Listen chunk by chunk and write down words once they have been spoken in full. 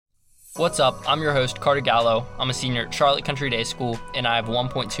What's up? I'm your host, Carter Gallo. I'm a senior at Charlotte Country Day School, and I have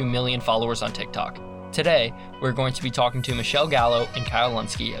 1.2 million followers on TikTok. Today, we're going to be talking to Michelle Gallo and Kyle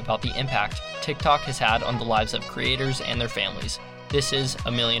Lunsky about the impact TikTok has had on the lives of creators and their families. This is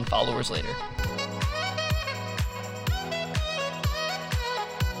A Million Followers Later.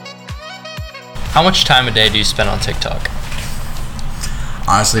 How much time a day do you spend on TikTok?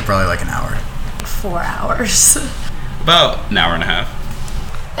 Honestly, probably like an hour. 4 hours. About an hour and a half.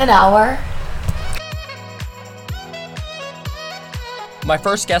 An hour. My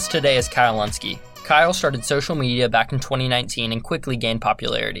first guest today is Kyle Lunsky. Kyle started social media back in 2019 and quickly gained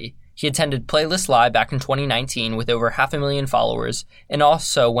popularity. He attended Playlist Live back in 2019 with over 500,000 followers, and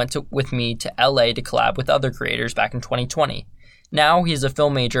also went with me to LA to collab with other creators back in 2020. Now he's a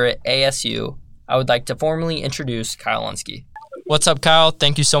film major at ASU. I would like to formally introduce Kyle Lunsky. What's up, Kyle?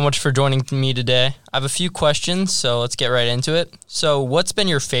 Thank you so much for joining me today. I have a few questions, so let's get right into it. So what's been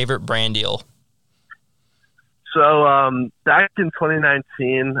your favorite brand deal? So back in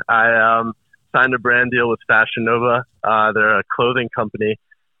 2019, I signed a brand deal with Fashion Nova. They're a clothing company,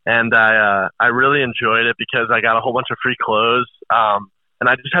 and I really enjoyed it because I got a whole bunch of free clothes, and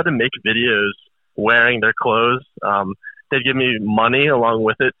I just had to make videos wearing their clothes. They'd give me money along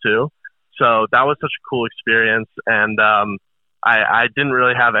with it too, so that was such a cool experience, and I didn't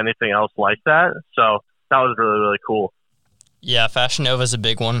really have anything else like that, so that was really, really cool. Yeah, Fashion Nova is a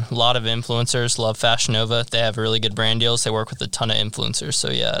big one. A lot of influencers love Fashion Nova. They have really good brand deals. They work with a ton of influencers, so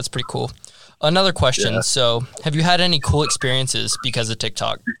yeah, that's pretty cool. Another question, So have you had any cool experiences because of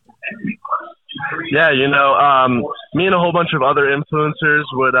TikTok? Yeah, me and a whole bunch of other influencers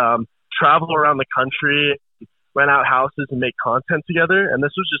would travel around the country, rent out houses, and make content together, and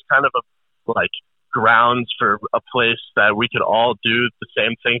this was just kind of a grounds for a place that we could all do the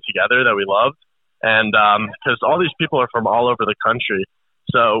same thing together that we loved. And because all these people are from all over the country,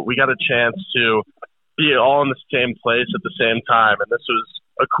 so we got a chance to be all in the same place at the same time, and this was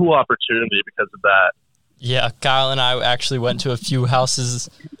a cool opportunity because of that. Yeah, Kyle and I actually went to a few houses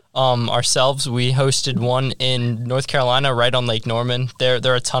ourselves. We hosted one in North Carolina right on Lake Norman.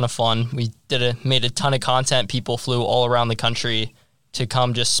 They're a ton of fun. We made a ton of content. People flew all around the country to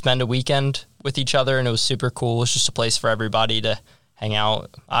come just spend a weekend with each other, and it was super cool. It was just a place for everybody to hang out.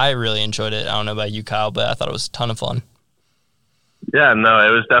 I really enjoyed it. I don't know about you, Kyle, but I thought it was a ton of fun. Yeah, no,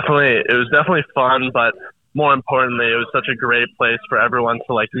 it was definitely fun, but more importantly, it was such a great place for everyone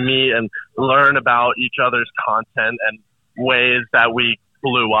to meet and learn about each other's content and ways that we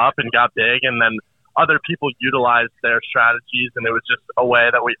blew up and got big, and then other people utilized their strategies, and it was just a way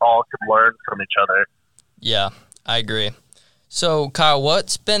that we all could learn from each other. Yeah, I agree. So, Kyle,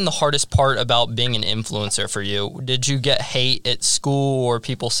 what's been the hardest part about being an influencer for you? Did you get hate at school, or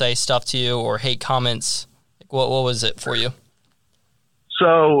people say stuff to you, or hate comments? What was it for you?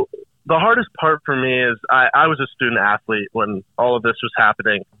 So the hardest part for me is I was a student athlete when all of this was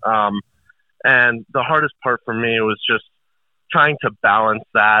happening. And the hardest part for me was just trying to balance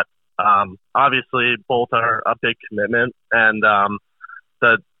that. Obviously, both are a big commitment, and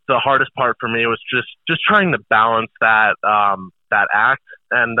the hardest part for me was just trying to balance that act.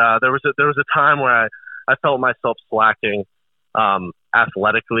 And there was a time where I felt myself slacking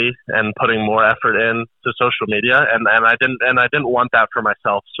athletically and putting more effort into social media, and I didn't want that for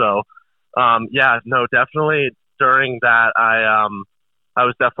myself. So definitely during that I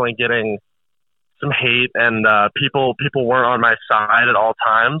was definitely getting some hate, and people weren't on my side at all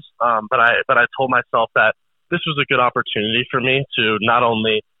times. But I told myself that this was a good opportunity for me to not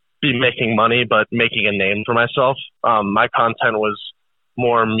only be making money, but making a name for myself. My content was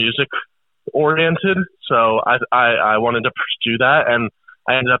more music oriented, so I wanted to pursue that, and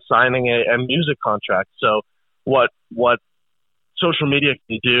I ended up signing a music contract. So what social media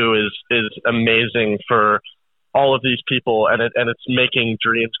can do is amazing for all of these people, and it's making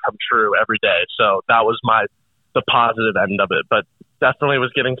dreams come true every day. So that was the positive end of it, but definitely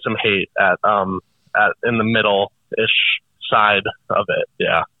was getting some hate at in the middle-ish side of it.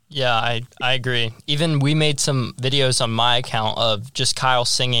 Yeah. Yeah, I agree. Even we made some videos on my account of just Kyle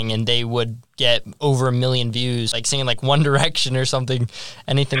singing, and they would get over 1 million views, like singing One Direction or something,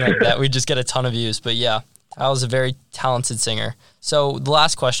 anything like that. We'd just get a ton of views. But yeah, Kyle's a very talented singer. So the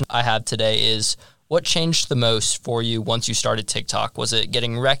last question I have today is, what changed the most for you once you started TikTok? Was it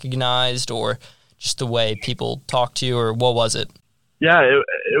getting recognized, or just the way people talk to you, or what was it? Yeah,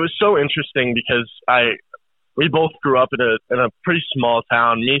 it was so interesting because we both grew up in a pretty small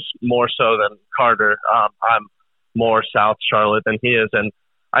town, me more so than Carter. I'm more South Charlotte than he is. And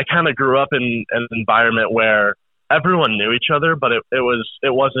I kind of grew up in an environment where everyone knew each other, but it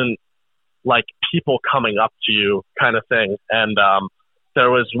wasn't like people coming up to you kind of thing. And there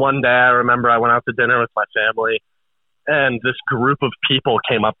was one day I remember I went out to dinner with my family, and this group of people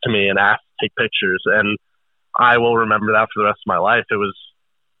came up to me and asked to take pictures, and I will remember that for the rest of my life. It was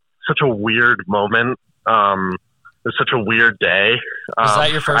such a weird moment. It was such a weird day. Was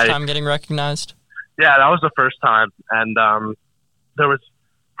that your first time getting recognized? Yeah, that was the first time, and there was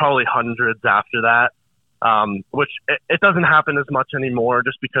probably hundreds after that, which it doesn't happen as much anymore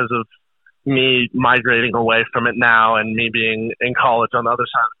just because of me migrating away from it now and me being in college on the other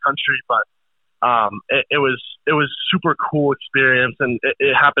side of the country. But it was super cool experience, and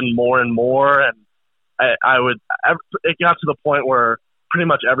it happened more and more, and it got to the point where pretty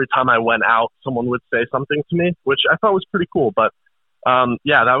much every time I went out, someone would say something to me, which I thought was pretty cool. But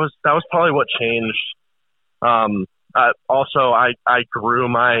yeah, that was probably what changed. Also, I grew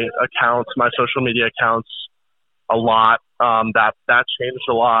my accounts, my social media accounts, a lot. That changed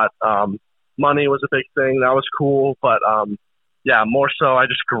a lot. Money was a big thing. That was cool. But yeah, more so, I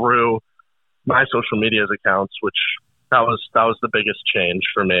just grew my social media accounts, which that was the biggest change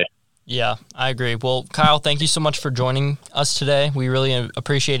for me. Yeah, I agree. Well, Kyle, thank you so much for joining us today. We really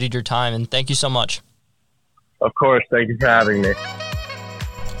appreciated your time, and thank you so much. Of course. Thank you for having me.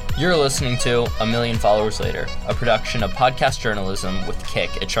 You're listening to A Million Followers Later, a production of podcast journalism with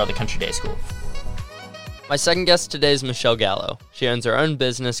Kick at Charlotte Country Day School. My second guest today is Michelle Gallo. She owns her own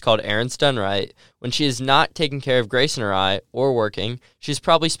business called Aaron's Done Right. When she is not taking care of Grayson or I, or working, she's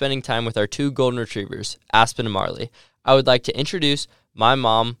probably spending time with our two golden retrievers, Aspen and Marley. I would like to introduce my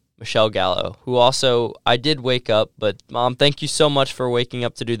mom, Michelle Gallo, who also, I did wake up, but Mom, thank you so much for waking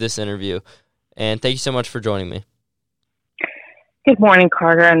up to do this interview, and thank you so much for joining me. Good morning,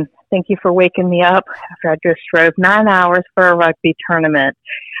 Carter, and thank you for waking me up after I just drove 9 hours for a rugby tournament,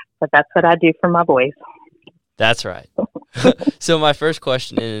 but that's what I do for my boys. That's right. So my first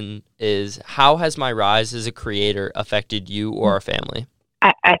question is, how has my rise as a creator affected you or our family?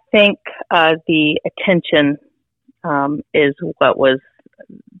 I think the attention is what was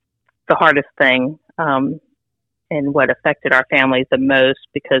the hardest thing, and what affected our families the most,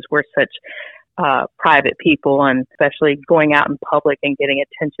 because we're such private people, and especially going out in public and getting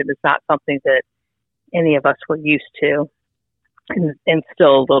attention is not something that any of us were used to, and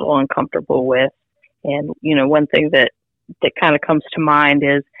still a little uncomfortable with. And, you know, one thing that kind of comes to mind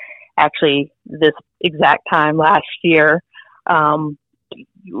is actually this exact time last year,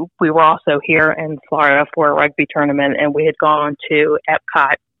 we were also here in Florida for a rugby tournament, and we had gone to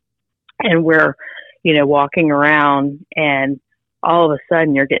Epcot, and we're, you know, walking around, and all of a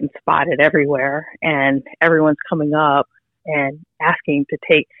sudden you're getting spotted everywhere, and everyone's coming up and asking to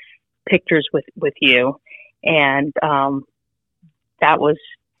take pictures with you. And that was,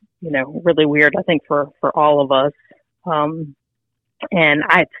 you know, really weird, I think, for all of us. And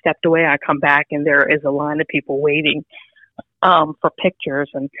I had stepped away. I come back, and there is a line of people waiting for pictures.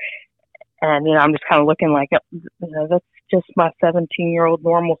 And, you know, I'm just kind of looking like, you know, that's just my 17-year-old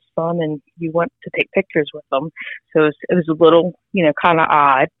normal son, and you want to take pictures with them. So it was a little, you know, kind of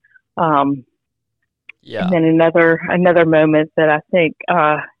odd. Yeah. And then another moment that I think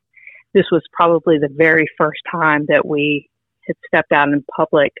this was probably the very first time that we had stepped out in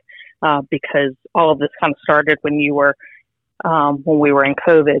public, because all of this kind of started when we were in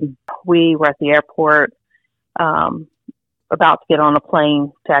COVID. We were at the airport, about to get on a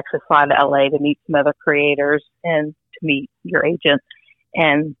plane to actually fly to LA to meet some other creators and to meet your agent.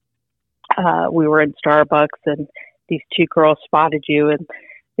 And we were in Starbucks, and these two girls spotted you, and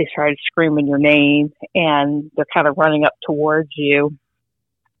they started screaming your name, and they're kind of running up towards you.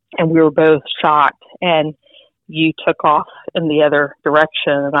 And we were both shocked, and you took off in the other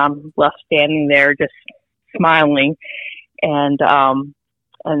direction, and I'm left standing there just smiling. And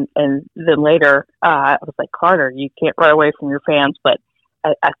then later, I was like, Carter, you can't run away from your fans. But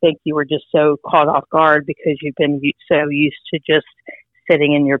I think you were just so caught off guard because you've been so used to just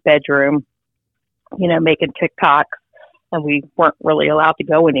sitting in your bedroom, you know, making TikToks, and we weren't really allowed to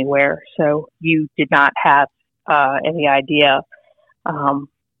go anywhere. So you did not have any idea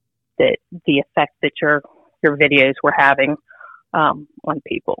that the effect that your videos were having on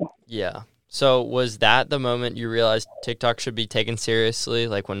people. Yeah. So was that the moment you realized TikTok should be taken seriously?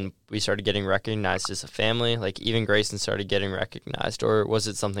 Like when we started getting recognized as a family, like even Grayson started getting recognized, or was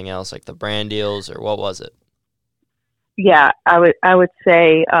it something else like the brand deals, or what was it? Yeah, I would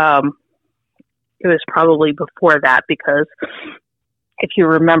say it was probably before that, because if you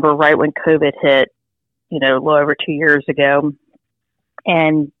remember right when COVID hit, you know, a little over 2 years ago,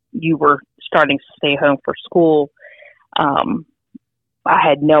 and you were starting to stay home for school, I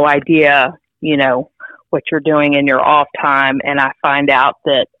had no idea, you know, what you're doing in your off time. And I find out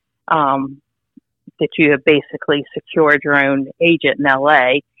that that you have basically secured your own agent in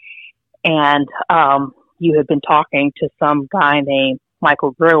LA, and you had been talking to some guy named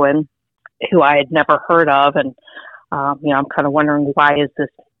Michael Gruen, who I had never heard of, and I'm kind of wondering, why is this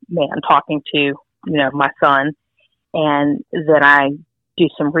man talking to my son? And then I do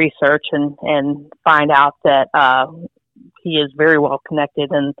some research and find out that he is very well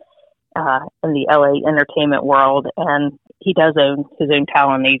connected in the LA entertainment world, and he does own his own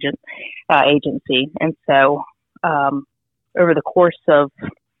talent agency. And so over the course of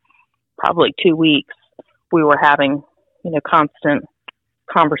probably 2 weeks, we were having constant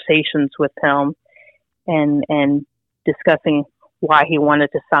conversations with him and discussing why he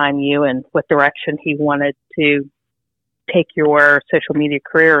wanted to sign you and what direction he wanted to take your social media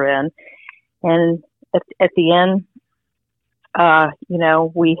career in. And at the end,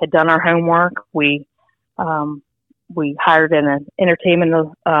 we had done our homework. We hired an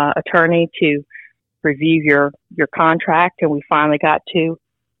entertainment attorney to review your contract, and we finally got to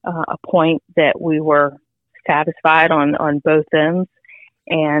a point that we were satisfied on both ends.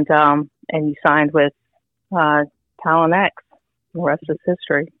 And you signed with Talent X. The rest is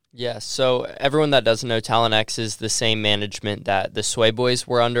history. Yeah, so everyone that doesn't know, Talent X is the same management that the Sway Boys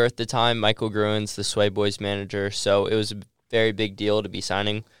were under at the time. Michael Gruen's the Sway Boys manager, so it was a very big deal to be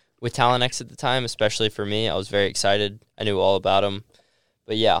signing with Talent X at the time, especially for me. I was very excited. I knew all about them.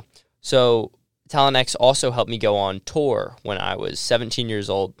 But yeah, so Talent X also helped me go on tour when I was 17 years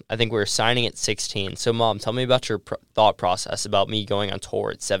old. I think we were signing at 16. So, Mom, tell me about your thought process about me going on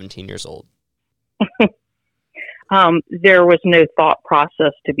tour at 17 years old. There was no thought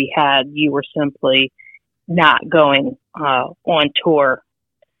process to be had. You were simply not going on tour.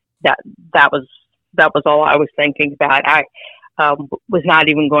 That was all I was thinking about. I was not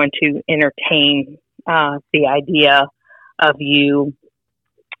even going to entertain the idea of you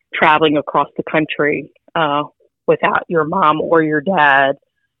traveling across the country without your mom or your dad,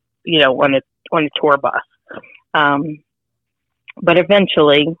 on a tour bus. But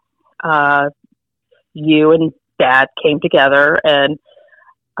eventually, you and Dad came together and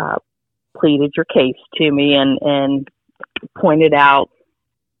pleaded your case to me and pointed out,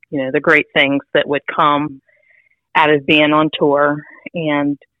 the great things that would come out of being on tour.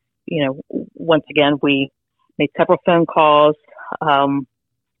 And, once again, we made several phone calls,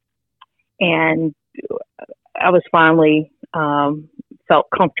 and I was finally felt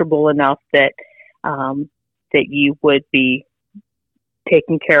comfortable enough that you would be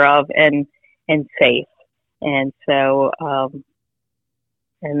taken care of and safe. And so,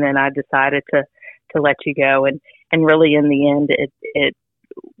 and then I decided to let you go. And really, in the end, it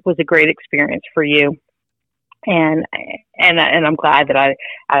was a great experience for you. And I'm glad that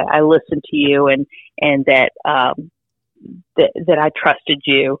I listened to you and that that I trusted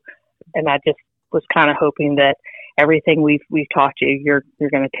you. And I just was kind of hoping that everything we've taught you, you're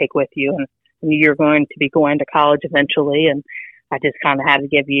going to take with you, and you're going to be going to college eventually. And I just kind of had to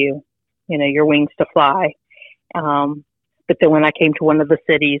give you, your wings to fly. But then when I came to one of the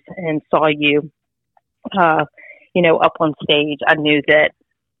cities and saw you, up on stage, I knew that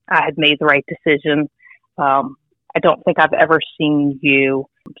I had made the right decision. I don't think I've ever seen you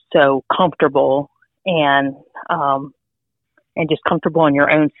so comfortable and just comfortable in your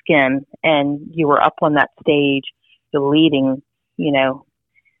own skin. And you were up on that stage, you're leading,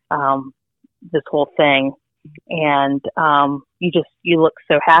 this whole thing. And you look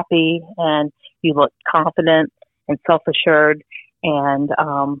so happy, and you look confident and self-assured, and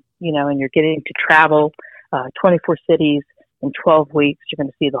and you're getting to travel 24 cities in 12 weeks. You're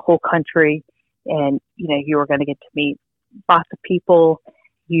going to see the whole country, and you are going to get to meet lots of people,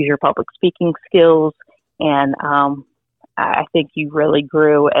 use your public speaking skills, and I think you really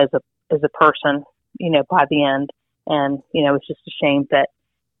grew as a person, by the end. And it's just a shame that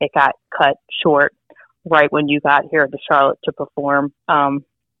it got cut short right when you got here to Charlotte to perform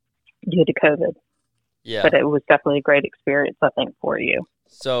due to COVID. Yeah. But it was definitely a great experience, I think, for you.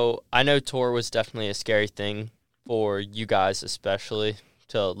 So I know tour was definitely a scary thing for you guys, especially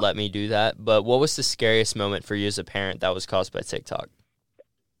to let me do that. But what was the scariest moment for you as a parent that was caused by TikTok?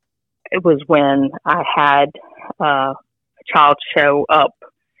 It was when I had a child show up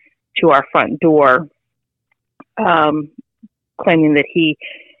to our front door, claiming that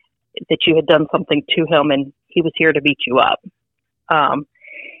you had done something to him and he was here to beat you up.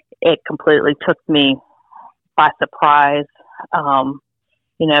 It completely took me by surprise. For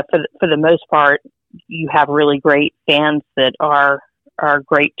the most part, you have really great fans that are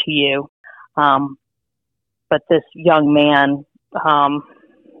great to you. But this young man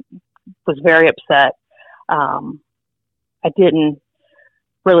was very upset. I didn't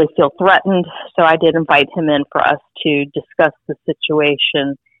really feel threatened. So I did invite him in for us to discuss the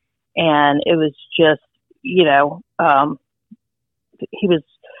situation. And it was just, he was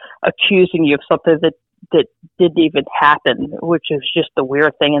accusing you of something that didn't even happen, which was just the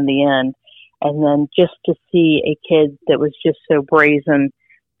weird thing in the end. And then just to see a kid that was just so brazen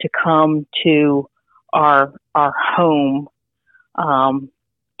to come to our home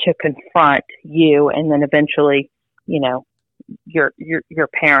to confront you, and then eventually, your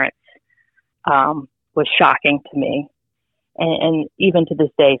parents, was shocking to me, and even to this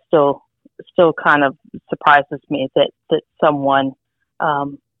day, still kind of surprises me that someone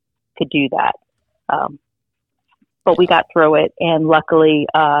could do that. But we got through it, and luckily,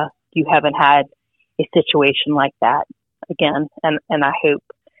 you haven't had a situation like that again, and I hope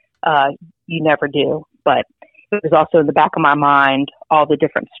you never do. But it was also in the back of my mind all the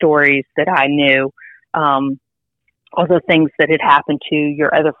different stories that I knew, all the things that had happened to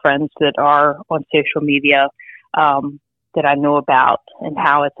your other friends that are on social media that I know about, and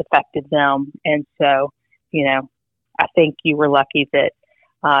how it's affected them. And so, I think you were lucky that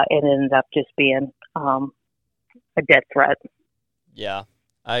it ended up just being a death threat. Yeah,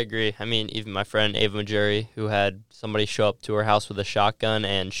 I agree. I mean, even my friend Ava Majuri, who had somebody show up to her house with a shotgun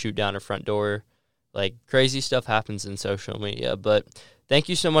and shoot down her front door. Like, crazy stuff happens in social media. But thank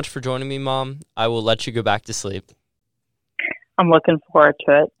you so much for joining me, Mom. I will let you go back to sleep. I'm looking forward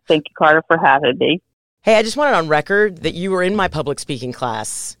to it. Thank you, Carter, for having me. Hey, I just wanted on record that you were in my public speaking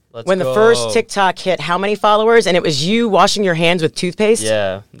class. When go. The first TikTok hit how many followers, and it was you washing your hands with toothpaste?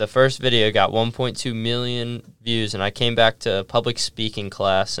 Yeah, the first video got 1.2 million views, and I came back to public speaking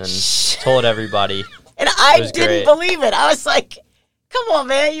class and told everybody. And I didn't believe it. I was like, come on,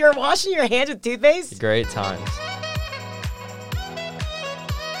 man, you're washing your hands with toothpaste? Great times.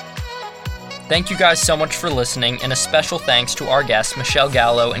 Thank you guys so much for listening, and a special thanks to our guests, Michelle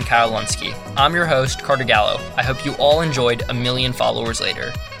Gallo and Kyle Lunsky. I'm your host, Carter Gallo. I hope you all enjoyed A Million Followers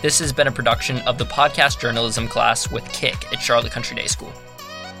Later. This has been a production of the podcast journalism class with Kick at Charlotte Country Day School.